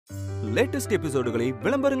Latest எபிசோடுகளை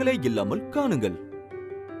விளம்பரங்களே இல்லாமல் காணுங்கள்.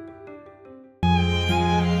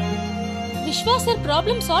 Vishwa sir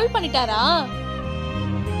problem solve பண்ணிட்டாரா?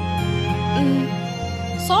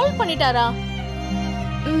 Solve பண்ணிட்டாரா?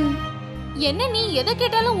 என்ன நீ எதை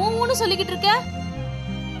கேட்டாலும் ஊன்னு சொல்லிக்கிட்டு இருக்க?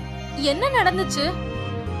 என்ன நடந்துச்சு?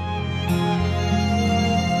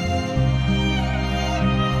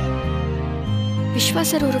 விஸ்வா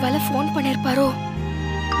சார் ஒருவேளை ஃபோன் பண்ணிருப்பாரோ?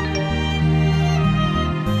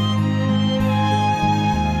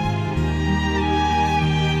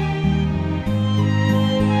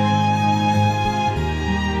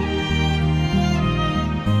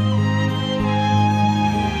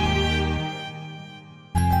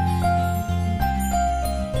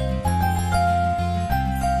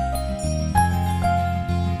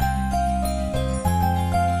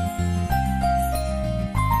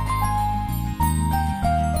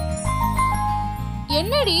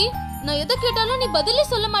 என்னடி நான் எதை கேட்டாலும் நீ பதிலே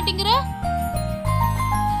சொல்ல மாட்டேங்கிற?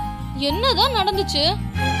 என்னதான் நடந்துச்சு?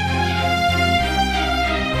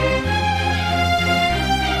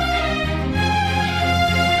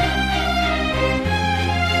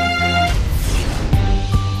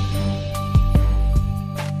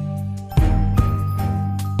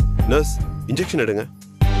 நர்ஸ், இன்ஜெக்ஷன் எடுங்க.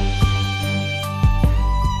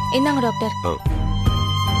 என்னங்க டாக்டர்?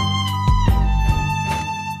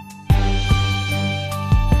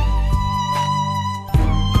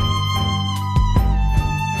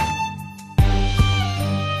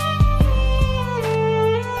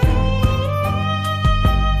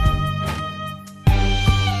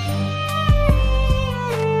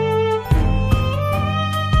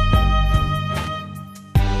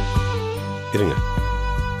 இருங்க.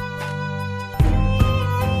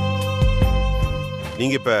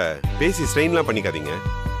 நீங்க இப்ப பேசி ஸ்ட்ரெயின்லாம் பண்ணிக்காதீங்க.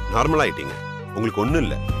 நார்மலா ஆயிட்டீங்க. உங்களுக்கு ஒண்ணும்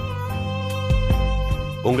இல்ல.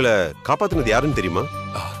 உங்களை காப்பாத்துனது யாருன்னு தெரியுமா?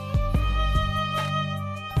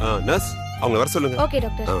 நர்ஸ், அவங்க வர சொல்லுங்க. Okay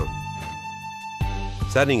doctor.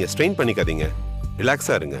 சார், நீங்க ஸ்ட்ரெயின் பண்ணிக்காதீங்க.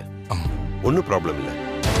 ரிலாக்ஸா இருங்க. ஒன்னும் ப்ராப்ளம் இல்ல.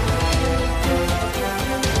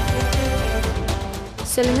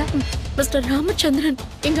 சொல்லுங்க. மிஸ்டர் ராமச்சந்திரன்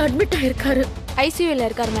இங்க அட்மிட் ஆயிருக்காரு. ஐசியூல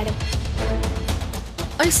இருக்காரு மேடம்.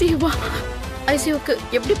 ஐசியூவா? ஐசியூக்கு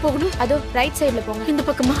எப்படி போகணும்? அதோ ரைட் சைடுல போங்க. இந்த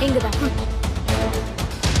பக்கமா? இங்கதான்.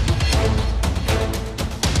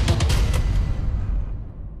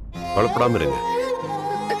 கவலைப்படாம இருங்க.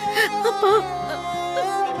 அப்பா,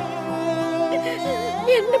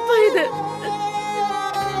 என்னப்பா இது?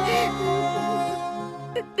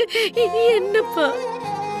 என்னப்பா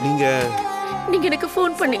நீங்க எனக்கு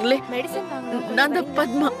போன் பண்ணீங்களே, நான் தான்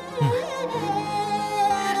பத்மா.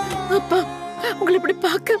 அப்பா, உங்களை இப்படி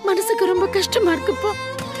பார்க்க மனசுக்கு ரொம்ப கஷ்டமா இருக்குப்பா.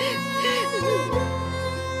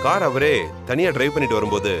 கார் அவரே தனியா டிரைவ் பண்ணிட்டு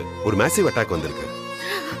வரும்போது ஒரு மேசிவ் அட்டாக் வந்திருக்கு.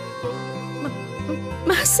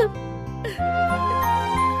 மேசிவ்?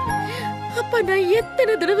 அப்பா, நான்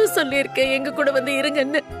எத்தனை தடவை சொல்லியிருக்கேன் எங்க கூட வந்து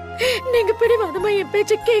இருங்கன்னு. நீங்க பிடிவாதமா என்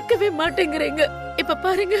பேச்ச கேட்கவே மாட்டேங்கிறீங்க. இப்ப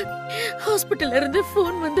பாருங்க, ஹாஸ்பிட்டல்ல இருந்து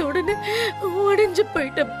போன் வந்த உடனே உடைஞ்சு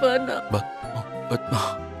போயிட்டப்பா நான். பத்மா,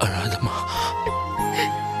 அழாதம்மா.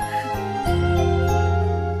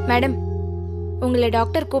 மேடம், உங்களை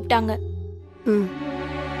டாக்டர் கூப்பிட்டாங்க.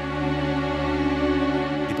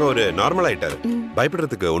 இப்போ ஒரு நார்மல் ஆயிட்டாரு.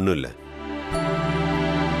 பயப்படுறதுக்கு ஒண்ணும் இல்ல.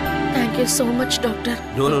 Thank you so much doctor.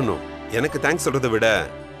 No. எனக்கு தேங்க்ஸ் சொல்றதை விட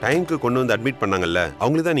டைம்க்கு கொண்டு வந்து அட்மிட் பண்ணாங்கல்ல,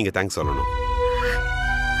 அவங்களுக்கு தான் நீங்க தேங்க்ஸ் சொல்லணும்.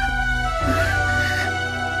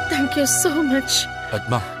 Thank you so much.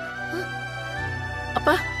 Padma.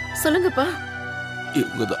 அப்பா, சொல்லுங்கப்பா.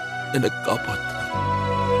 இவங்க தான் என்னை காப்பாத்து.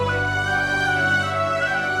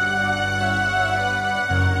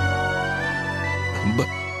 ரொம்ப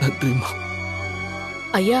நன்றிமா.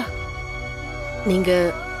 ஐயா, நீங்க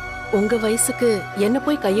உங்க வயசுக்கு என்ன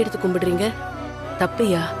போய் கையெடுத்து கும்பிடுறீங்க?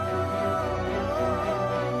 தப்பையா?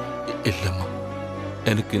 இல்லம்மா,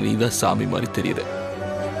 எனக்கு நீதான் சாமி மாதிரி தெரியுற.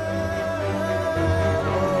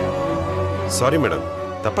 சாரி மேடம்,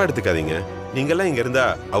 தப்பா எடுத்துக்காதீங்க. நீங்கெல்லாம் இங்க இருந்தா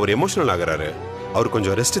அவர் எமோஷனல் ஆகுறாரு. அவர்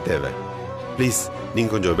கொஞ்சம் ரெஸ்ட் தேவை. ப்ளீஸ்,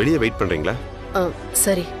 நீங்க கொஞ்சம் வெளியே வெயிட் பண்றீங்களா?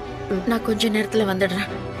 சரி, நான் கொஞ்ச நேரத்துல வந்துடுறேன்.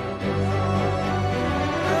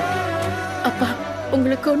 அப்பா,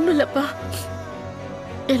 உங்களுக்கு ஒண்ணும் இல்லப்பா.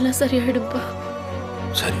 எல்லாம் சரியாயிடும்பா.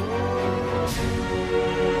 சரி.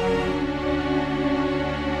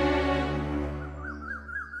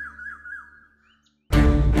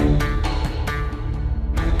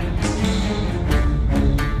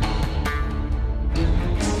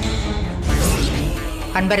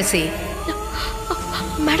 அன்பரசி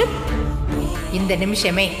மேடம், இந்த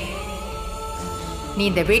நிமிஷமே நீ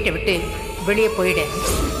இந்த வீட்டை விட்டு வெளியே போயிடு.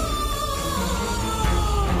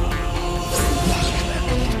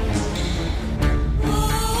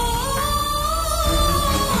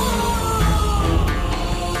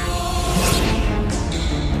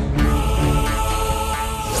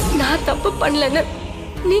 தப்பு பண்ணலன்னு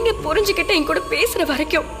நீங்க புரிஞ்சுக்கிட்டு என் கூட பேசுற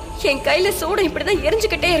வரைக்கும் என் கையில சூடம் இப்படிதான்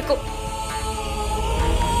எரிஞ்சுக்கிட்டே இருக்கும்.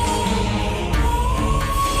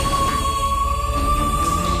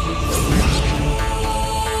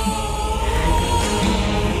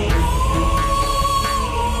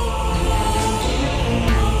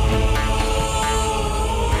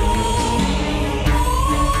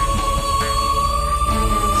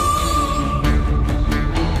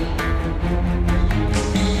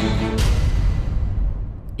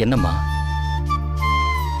 என்னம்மா,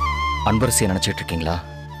 அன்பரசியை நினைச்சிட்டு இருக்கீங்களா?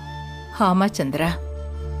 ஆமா சந்திரா,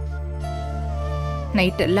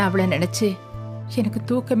 நைட் எல்லாம் அவளை நினைச்சு எனக்கு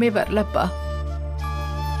தூக்கமே வரலப்பா.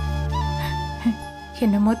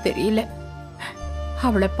 என்னமோ தெரியல,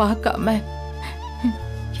 அவளை பார்க்காம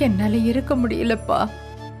என்னால இருக்க முடியலப்பா.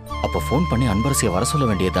 அப்ப ஃபோன் பண்ணி அன்பரசியை வர சொல்ல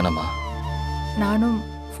வேண்டியதுதானம்மா? நானும்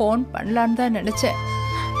ஃபோன் பண்ணலான்னு தான் நினைச்சேன்.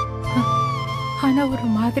 ஆனா ஒரு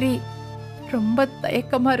மாதிரி ரொம்ப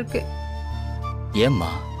தயக்கமா இருக்கு. ஏம்மா?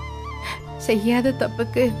 செய்யாத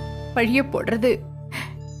தப்புக்கு பழிய போடுறது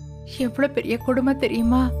எவ்வளவு பெரிய கொடுமை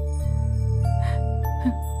தெரியுமா?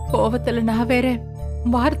 கோவத்துல நான் வேற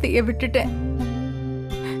வார்த்தைய விட்டுட்டேன்.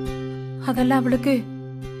 அதெல்லாம் அவளுக்கு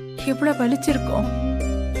எவ்வளவு வலிச்சிருக்கும்.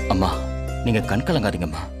 அம்மா, நீங்க கண்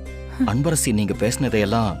கலங்காதீங்கம்மா. அன்பரசி நீங்க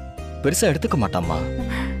பேசினதையெல்லாம் பெருசா எடுத்துக்க மாட்டாம்மா.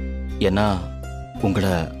 ஏன்னா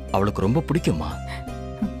உங்களை அவளுக்கு ரொம்ப பிடிக்குமா.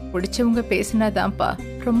 பிடிச்சவங்க பேசினாதான்ப்பா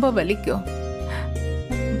ரொம்ப வலிக்கும்.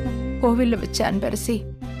 கோவில்ல வச்ச அன்பரசி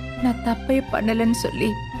நான் தப்பே பண்ணலன்னு சொல்லி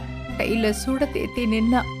கையில சூட தேத்தி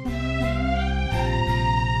நின்னா.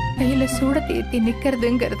 கையில சூட தேத்தி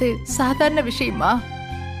நிக்கிறதுங்கிறது சாதாரண விஷயமா?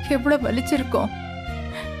 எவ்வளவு வலிச்சிருக்கும்.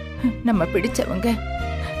 நம்ம பிடிச்சவங்க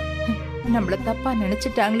நம்மள தப்பா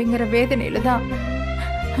நினைச்சிட்டாங்களேங்கிற வேதனையில தான்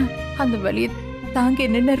அந்த வலியை தாங்கி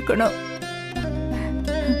நின்னு இருக்கணும்.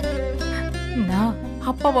 நான்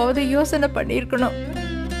அப்பாவது யோசனை பண்ணிருக்கணும்.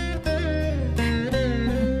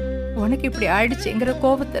 உனக்கு இப்படி ஆயிடுச்சுங்கிற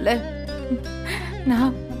கோபத்துல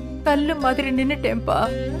நான் கல்லு மாதிரி நின்னுட்டேன்பா.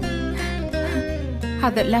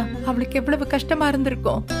 அதெல்லாம் அவளுக்கு எவ்வளவு கஷ்டமா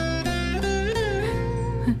இருந்திருக்கும்.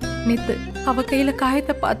 நேத்து அவ கையில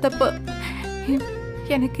காயத்தை பார்த்தப்ப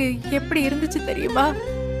எனக்கு எப்படி இருந்துச்சு தெரியுமா?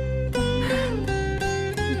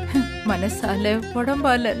 மனசால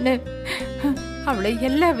உடம்பாலன்னு அவளை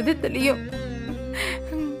எல்லா விதத்திலையும்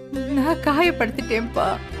நான் காயப்படுத்திட்டேன்பா.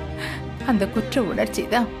 அந்த குற்ற உணர்ச்சி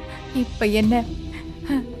தான் இப்ப என்ன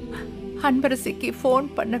அன்பரசிக்கு போன்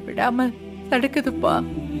பண்ண விடாம தடுக்குதுப்பா.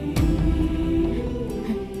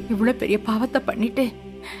 இவ்வளவு பெரிய பாவத்தை பண்ணிட்டு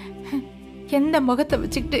எந்த முகத்தை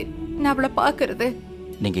வச்சுக்கிட்டு நான் அவளை பாக்குறது?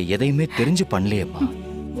 நீங்க எதையுமே தெரிஞ்சு பண்ணலையேம்மா.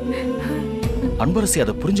 அன்பரசி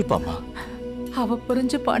அதை புரிஞ்சுப்பாமா? அவ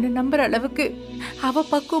புரிஞ்சுப்பான்னு நம்புற அளவுக்கு அவ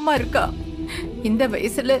பக்குவமா இருக்கா. இந்த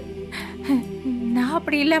வயசுல நான்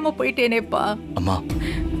அப்படி இல்லாம போயிட்டேனேப்பா. அம்மா,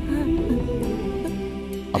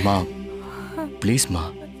 அம்மா ப்ளீஸ்மா,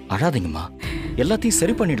 அழாதீங்கம்மா. எல்லாத்தையும்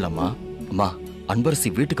சரி பண்ணிடலாமா? அம்மா,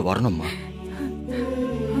 அன்பரசி வீட்டுக்கு வரணும்மா.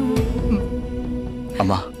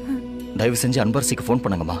 அம்மா, தயவு செஞ்சு அன்பரசிக்கு ஃபோன்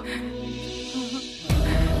பண்ணுங்கம்மா.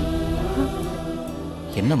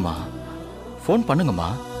 என்னம்மா, ஃபோன் பண்ணுங்கம்மா.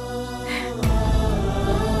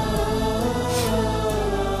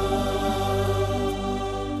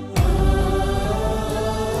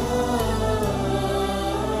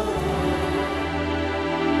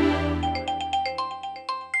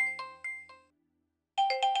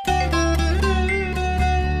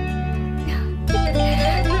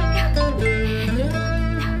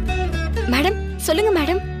 மேடம், சொல்லுங்க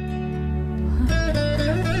மேடம்.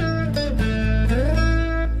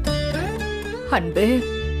 அன்பு,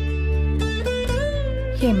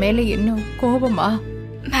 என் மேல இன்னும் கோபமா?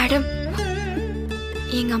 மேடம்,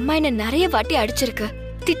 எங்க அம்மா என்ன நிறைய வாட்டி அடிச்சிருக்கு,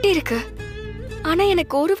 திட்டிருக்கு. ஆனா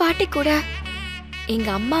எனக்கு ஒரு வாட்டி கூட எங்க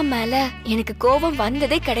அம்மா மேல எனக்கு கோபம்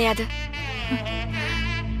வந்ததே கிடையாது.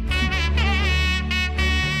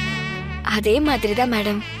 அதே மாதிரிதான்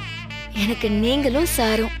மேடம் எனக்கு நீங்களும்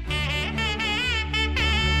சாரும்.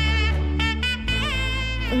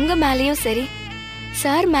 உங்க மேலயும் சரி,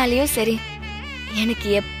 சார் மேலயும் சரி, எனக்கு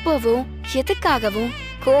எப்பவும் எதுக்காகவும்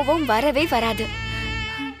கோபம் வரவே வராது.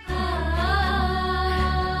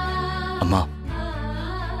 அம்மா,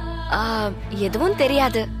 எதுவும்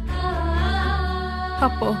தெரியாது.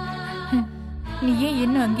 அப்போ நீ ஏன்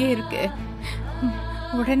இன்னும் அங்கே இருக்க?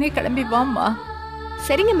 உடனே கிளம்பி வாம்மா.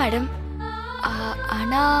 சரிங்க மேடம்.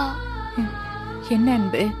 ஆனா என்ன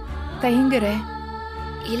அன்பு தயங்குற?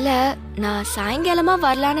 இல்ல, நான் சாயங்காலமா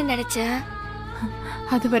வரலான்னு நினைச்சேன்.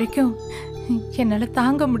 அது வரைக்கும் என்னால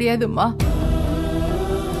தாங்க முடியாதுமா.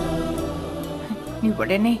 நீ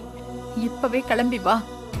உடனே இப்பவே கிளம்பி வா.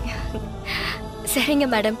 சரிங்க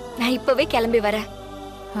மேடம், நான் இப்பவே கிளம்பி வரேன்.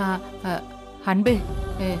 அன்பு,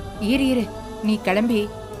 இரு, நீ கிளம்பி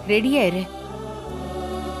ரெடியா இரு.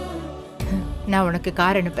 நான் உனக்கு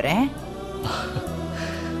கார் அனுப்புறேன்.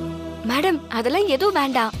 மேடம், அதெல்லாம் எதுவும்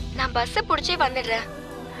வேண்டாம், நான் பஸ்ஸை பிடிச்சே வந்துடுறேன்.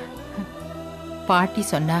 பாட்டி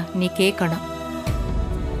சொன்னா நீ கேட்கணும்.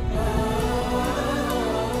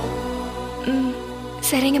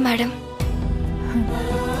 சரிங்க மேடம்.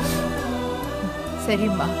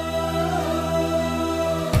 சரிம்மா.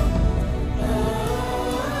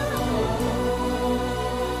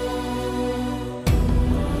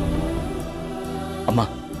 அம்மா,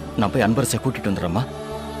 நான் போய் அன்பரசை கூட்டிட்டு வந்துடுறேம்மா.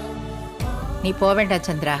 நீ போக வேண்டாம்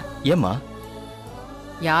சந்திரா. ஏம்மா?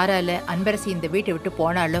 யாரால அன்பரசி இந்த வீட்டை விட்டு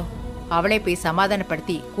போனாலும் அவளை போய்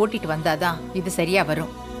சமாதானப்படுத்தி கூட்டிட்டு வந்தாதான் இது சரியா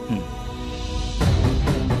வரும்.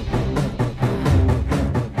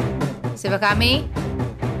 சிவகாமி,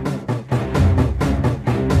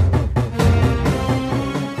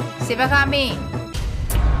 சிவகாமி.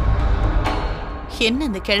 என்ன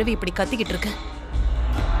இந்த கிழவி இப்படி கத்திக்கிட்டு இருக்கு?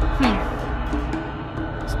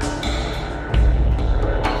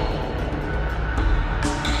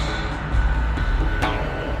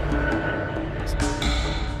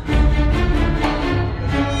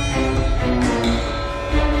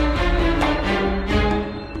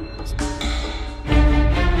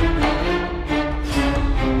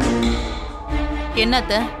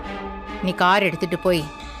 என்னத்த? நீ கார் எடுத்துட்டு போய்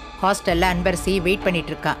ஹாஸ்டல்ல அன்பரசி வெயிட்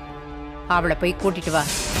பண்ணிட்டு இருக்கா. அவளை போய் கூட்டிட்டு வா.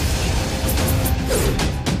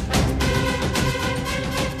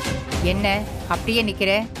 என்ன அப்படியே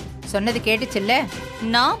நிக்கிற? சொன்னது கேட்டுச்சுல்ல?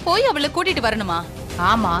 நான் போய் அவளை கூட்டிட்டு வரணுமா?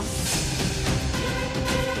 ஆமா,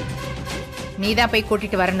 நீதான் போய்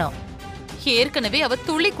கூட்டிட்டு வரணும். ஏற்கனவே அவ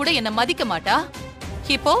துளி கூட என்ன மதிக்க மாட்டா.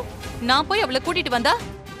 இப்போ நான் போய் அவளை கூட்டிட்டு வந்தா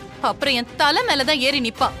அப்புறம் என் தலை மேலதான் ஏறி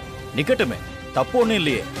நிப்பா. நிக்கட்டுமே, தப்பு ஒண்ணும்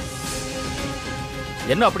இல்லையே.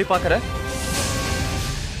 என்ன அப்படி பாக்குற?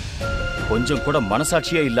 கொஞ்சம் கூட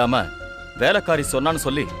மனசாட்சியே இல்லாம வேலைக்காரி சொன்னான்னு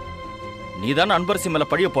சொல்லி நீதான அன்பரசி மேல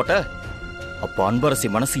பழிய போட்ட. அப்ப அன்பரசி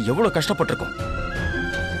மனசு எவ்வளவு கஷ்டப்பட்டிருக்கும்.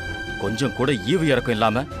 கொஞ்சம் கூட ஈவு இறக்கம்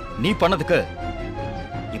இல்லாம நீ பண்ணதுக்கு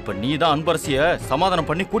இப்ப நீதான் அன்பரசிய சமாதானம்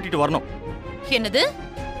பண்ணி கூட்டிட்டு வரணும். என்னது?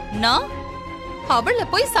 நான் அவளை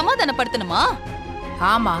போய் சமாதானப்படுத்தணுமா?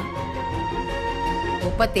 ஆமா,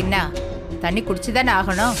 உப்ப தின்னா தண்ணி குடிச்சுதானே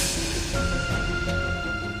ஆகணும்.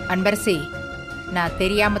 அன்பரசி, நான்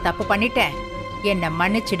தெரியாம தப்பு பண்ணிட்டேன், என்ன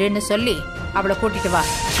மன்னிச்சிடுன்னு சொல்லி அவளை கூட்டிட்டு வா.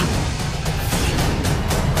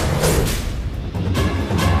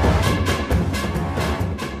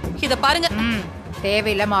 இத பாருங்க.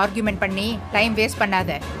 தேவையில்லாம ஆர்கியூமெண்ட் பண்ணி டைம் வேஸ்ட்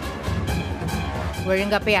பண்ணாத.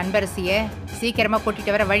 ஒழுங்கா போய் அன்பரசிய சீக்கிரமா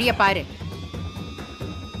கூட்டிட்டு வர வழிய பாரு.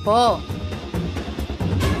 போ.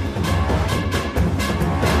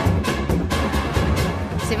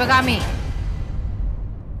 சிவகாமி,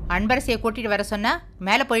 அன்பரசியை கூட்டிட்டு வர சொன்னா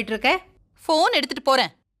மேல போயிட்டு இருக்க. போன் எடுத்துட்டு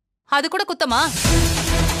போறேன், அது கூட குத்தமா?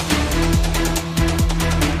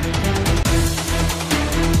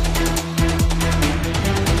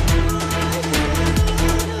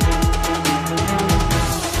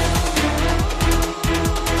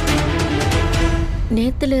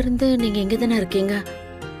 நேத்துல இருந்து நீங்க எங்க தானே இருக்கீங்க?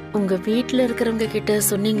 உங்க வீட்டுல இருக்கிறவங்க கிட்ட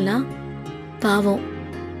சொன்னீங்களா? பாவம்,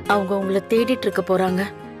 அவங்க உங்களை தேடிட்டு இருக்க போறாங்க.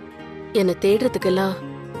 என்னை தேடுறதுக்கெல்லாம்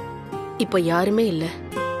இப்ப யாருமே இல்ல.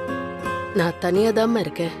 நான் தனியாதாம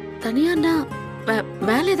இருக்கேன். தனியானா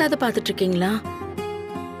வேலை ஏதாவது பார்த்துட்டு இருக்கீங்களா?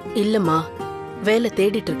 இல்லம்மா, வேலை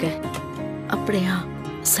தேடிட்டு இருக்கேன். அப்படியா?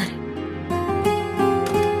 சரி.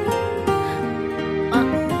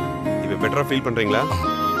 இப்ப பெட்டரா ஃபீல் பண்றீங்களா?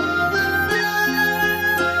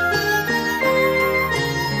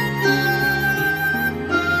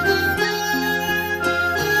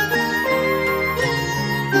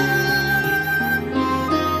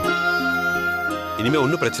 இனிமே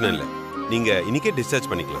ஒன்றும் பிரச்சனை இல்லை. நீங்க இன்னைக்கே டிஸ்சார்ஜ்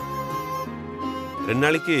பண்ணிக்கலாம். 2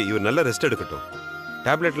 நாளைக்கு இவர் நல்ல ரெஸ்ட் எடுக்கட்டும்.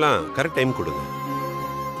 டேப்லெட்லாம் கரெக்ட் டைம் கொடுங்க.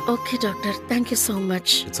 Okay doctor, thank you so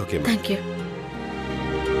much. It's okay. Thank you.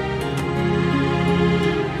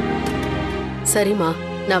 சரிம்மா,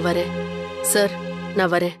 நான் வரேன். சார்,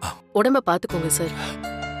 நான் வரேன். உடம்ப பாத்துக்கோங்க சார்.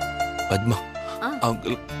 பத்மா,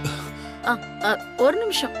 ஒரு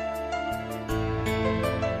நிமிஷம்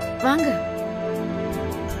வாங்க.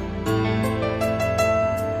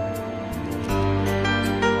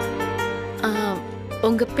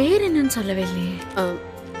 உங்க பேர் என்னன்னு சொல்லவே இல்லையே.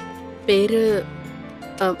 பேரு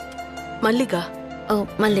மல்லிகா. ஓ,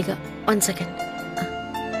 மல்லிகா. 1 செகண்ட்.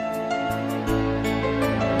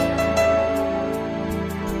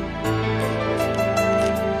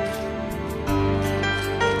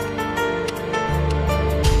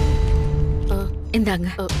 இந்தாங்க.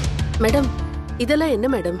 மேடம், இதெல்லாம் என்ன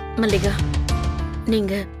மேடம்? மல்லிகா,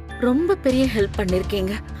 நீங்க ரொம்ப பெரிய ஹெல்ப்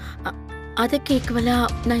பண்ணிருக்கீங்க. அதுக்கு ஈக்குவலா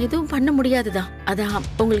நான் எதுவும் பண்ண முடியாதுதான். அதான்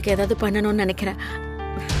உங்களுக்கு ஏதாவது பண்ணணும்னு நினைக்கிறேன்.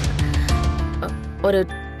 ஒரு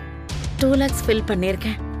 2 lakhs ஃபில்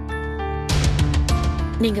பண்ணிருக்கேன்.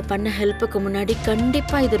 நீங்க பண்ண ஹெல்ப்புக்கு முன்னாடி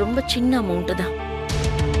கண்டிப்பா இது ரொம்ப சின்ன அமௌண்ட் தான்.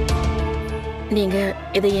 நீங்க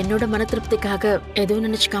இதை என்னோட மன திருப்திக்காக எதுவும்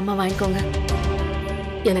நினைச்சுக்காம வாங்கிக்கோங்க.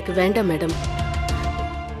 எனக்கு வேண்டாம் மேடம்.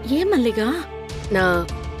 ஏன் மல்லிகா? நான்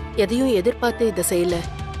எதையும் எதிர்பார்த்து இதை செய்யல.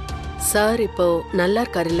 சார் இப்போ நல்லா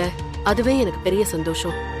இருக்காருல்ல, அதுவே எனக்கு பெரிய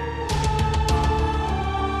சந்தோஷம்.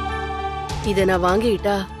 இதை நான்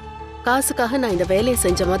வாங்கிட்டா காசுக்காக நான் இந்த வேலையை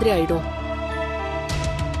செஞ்ச மாதிரி ஆயிடும்.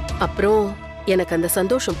 அப்புறம் எனக்கு அந்த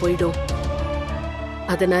சந்தோஷம் போயிடும்.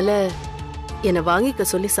 அதனால என்னை வாங்கிக்க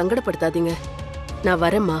சொல்லி சங்கடப்படுத்தாதீங்க. நான்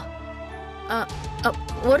வரேம்மா.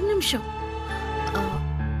 ஒரு நிமிஷம்.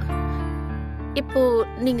 இப்போ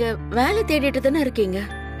நீங்க வேலை தேடிட்டு தானே இருக்கீங்க?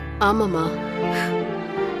 ஆமாம்மா.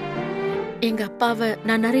 எங்க அப்பாவை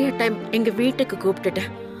நான் நிறைய டைம் எங்க வீட்டுக்கு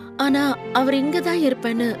கூப்பிட்டுட்டேன். ஆனா அவர் இங்கதான்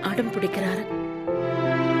இருப்பேன்னு அடம் பிடிக்கிறாரு.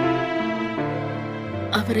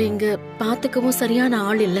 அவரை இங்க பாத்துக்கவும் சரியான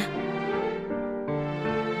ஆள் இல்ல.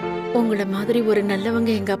 உங்கள மாதிரி ஒரு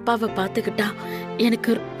நல்லவங்க எங்க அப்பாவை பாத்துக்கிட்டா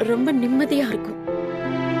எனக்கு ரொம்ப நிம்மதியா இருக்கும்.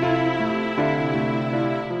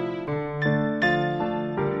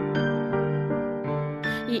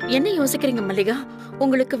 என்ன யோசிக்கிறீங்க மல்லிகா?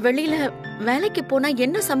 உங்களுக்கு வெளியில வேலைக்கு போனா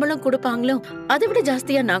என்ன சம்பளம் கொடுப்பாங்களோ அதை விட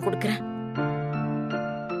ஜாஸ்தியா நான் கொடுக்கறேன்.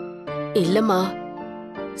 இல்லம்மா,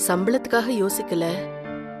 சம்பளத்துக்காக யோசிக்கல.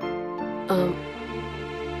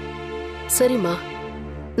 சரிம்மா,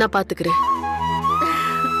 நான் பாத்துக்கிறேன்.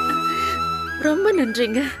 ரொம்ப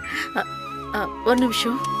நன்றிங்க. ஒரு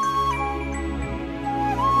நிமிஷம்.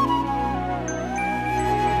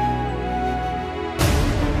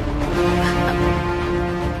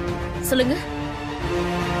 சொல்லுங்க.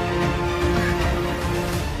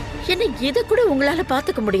 என்ன இத கூட உங்களால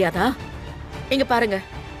பாத்துக்க முடியாதா? இங்க பாருங்க,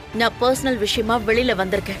 நான் பர்சனல் விஷயமா வெளியில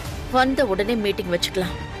வந்திருக்கேன். வந்த உடனே மீட்டிங்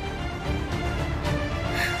வச்சுக்கலாம்.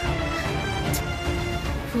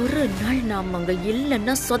 ஒரு நாள் நாம அங்க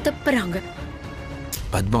இல்லன்னா சொதப்புறாங்க.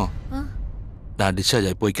 பத்மா, நான் டிஸ்சார்ஜ்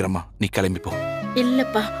ஆகி போய்க்கிறேம்மா, நீ கிளம்பி போ.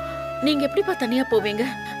 இல்லப்பா, நீங்க எப்படிப்பா தனியா போவீங்க?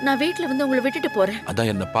 நான் வீட்டுல வந்து உங்களை விட்டுட்டு போறேன்.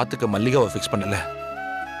 அதான் என்ன பாத்துக்க மல்லிகாவை ஃபிக்ஸ் பண்ணல,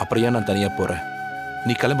 அப்புறம் ஏன் நான் தனியா போறேன்?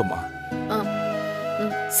 நீ கிளம்புமா.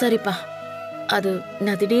 சரிப்பா. அது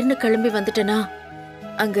நான் திடீர்னு கிளம்பி வந்துட்டேனா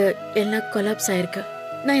அங்க எல்லாம் கொலாப்ஸ் ஆயிருக்கு.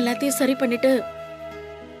 நான் எல்லாத்தையும் சரி பண்ணிட்டு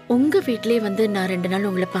உங்க வீட்லயே வந்து நான் 2 நாள்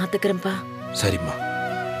உங்களை பாத்துக்கிறேன்ப்பா. சரிம்மா.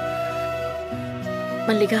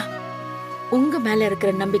 மல்லிகா, உங்க மேல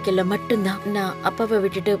இருக்கிற நம்பிக்கையில மட்டும்தான் நான் அப்பாவை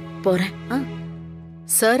விட்டுட்டு போறேன்.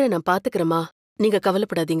 சாரை நான் பாத்துக்கிறேம்மா, நீங்க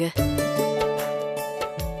கவலைப்படாதீங்க.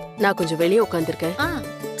 நான் கொஞ்சம் வெளியே உட்காந்துருக்கேன்.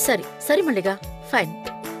 சரி சரி மல்லிகா, ஃபைன்.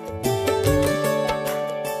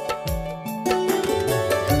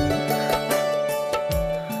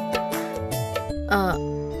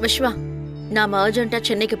 விஸ்வா, நாம அர்ஜென்ட்டா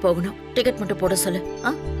சென்னைக்கு போகணும். டிக்கெட் மட்டும் போட சொல்லு.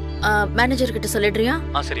 மேனேஜர் கிட்ட சொல்லிடுறியா?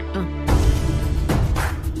 சரி.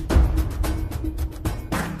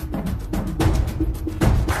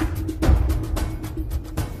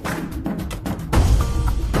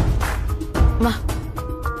 வா.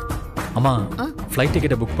 அம்மா, ஃப்ளைட்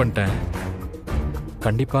டிக்கெட்டை புக் பண்ணிட்டேன்.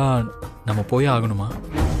 கண்டிப்பா நம்ம போயே ஆகணுமா?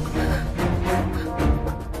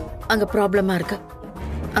 அங்க ப்ராப்ளமா இருக்கு.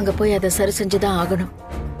 அங்க போய் அதை சரி செஞ்சுதான் ஆகணும்.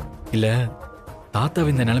 இல்ல, தாத்தாவை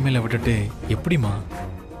இந்த நிலைமையில விட்டுட்டு எப்படிமா?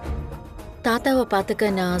 தாத்தாவை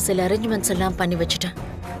பாத்துக்க நான் சில அரேஞ்ச்மெண்ட்ஸ் எல்லாம் பண்ணி வச்சுட்டேன்.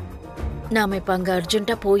 நாம இப்ப அங்க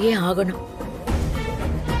அர்ஜென்ட்டா போயே ஆகணும்.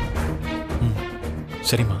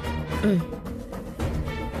 சரிம்மா.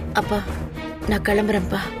 அப்பா, நான்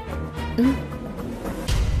கிளம்புறேன்ப்பா.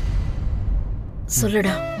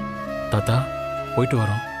 சொல்லுடா. தாத்தா, போயிட்டு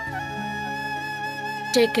வரோம்.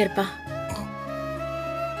 டேக் கேர்ப்பா.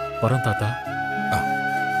 வரோம் தாத்தா.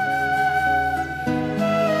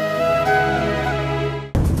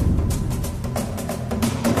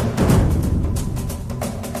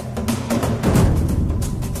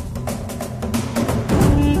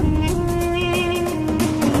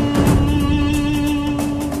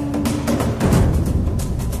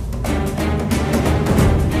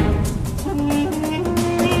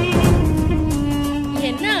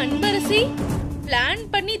 என்ன அன்பரசி, பிளான்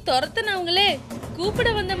பண்ணி துரத்துனவங்களே கூப்பிட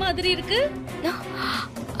வந்த மாதிரி இருக்கு.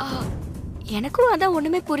 எனக்கும் அதான்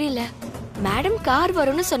ஒண்ணுமே புரியல. மேடம் கார்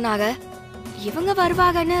வரும்னு சொன்னாங்க, இவங்க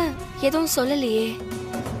வருவாங்கன்னு எதுவும் சொல்லலையே.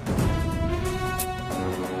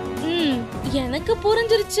 எனக்கு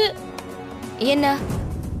புரிஞ்சிருச்சு. என்ன?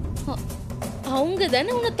 அவங்க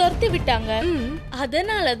தானே உன்னை துரத்தி விட்டாங்க.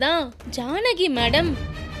 அதனாலதான் ஜானகி மேடம்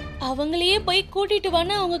அவங்களையே போய் கூட்டிட்டு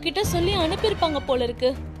வான்னு அவங்க கிட்ட சொல்லி அனுப்பியிருப்பாங்க போல இருக்கு.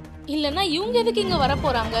 இல்லனா இவங்க எதுக்கு இங்க வர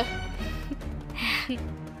போறாங்க?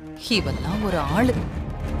 இவெல்லாம் ஒரு ஆளு.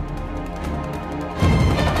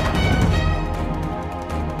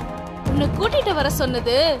 உன்னை கூட்டிட்டு வர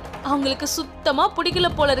சொன்னது அவங்களுக்கு சுத்தமா பிடிக்கல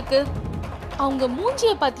போல இருக்கு. அவங்க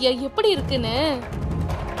மூஞ்சிய பாத்தியா எப்படி இருக்குன்னு?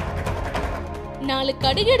 4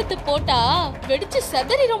 கடுகு எடுத்து போட்டா வெடிச்சு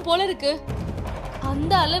செதறிடும் போல இருக்கு.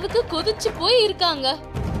 அந்த அளவுக்கு கொதிச்சு போய் இருக்காங்க.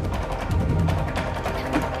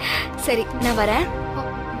 சரி நான் வரேன்.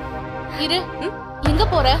 இரு, எங்க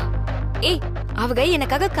போற? ஏய், அவங்க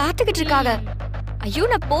எனக்காக காத்துக்கிட்டு இருக்காங்க. ஐயோ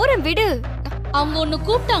நான் போறேன், விடு. அவங்க ஒன்னு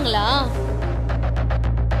கூப்பிட்டாங்களா?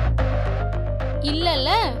 இல்லல.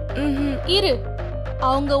 இரு,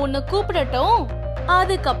 அவங்க உன்னை கூப்பிடட்டும்,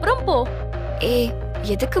 அதுக்கப்புறம் போ. ஏய்,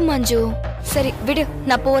 எதுக்கு மஞ்சு? சரி விடு,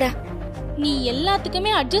 நான் போறேன். நீ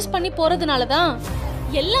எல்லாத்துக்குமே அட்ஜஸ்ட் பண்ணி போறதுனாலதான்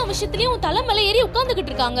எல்லா விஷயத்திலயும் உன் தலை மேல ஏறி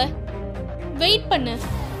உட்கார்ந்துகிட்டு இருக்காங்க. வெயிட் பண்ணு,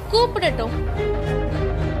 கூப்பிடட்டும்.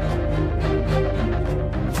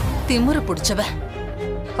 திமிரு பிடிச்சவ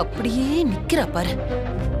அப்படியே நிக்கிறா பாரு.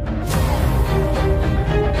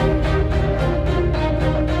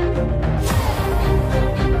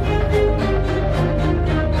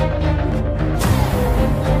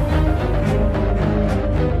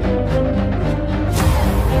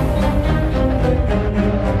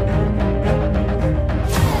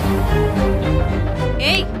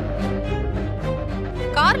 ஏய்,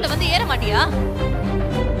 கார்ல வந்து ஏற மாட்டியா?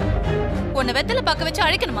 உன்னை வெத்தலை பாக்க வச்சு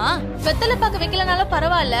அழைக்கணுமா? வெத்தலை பாக்க வைக்கலனாலும்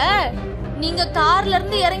பரவாயில்ல, நீங்க கார்ல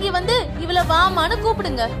இருந்து இறங்கி வந்து இவள வாமான்னு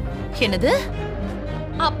கூப்பிடுங்க. என்னது?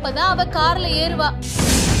 அப்பதான் அவ கார்ல ஏறுவா.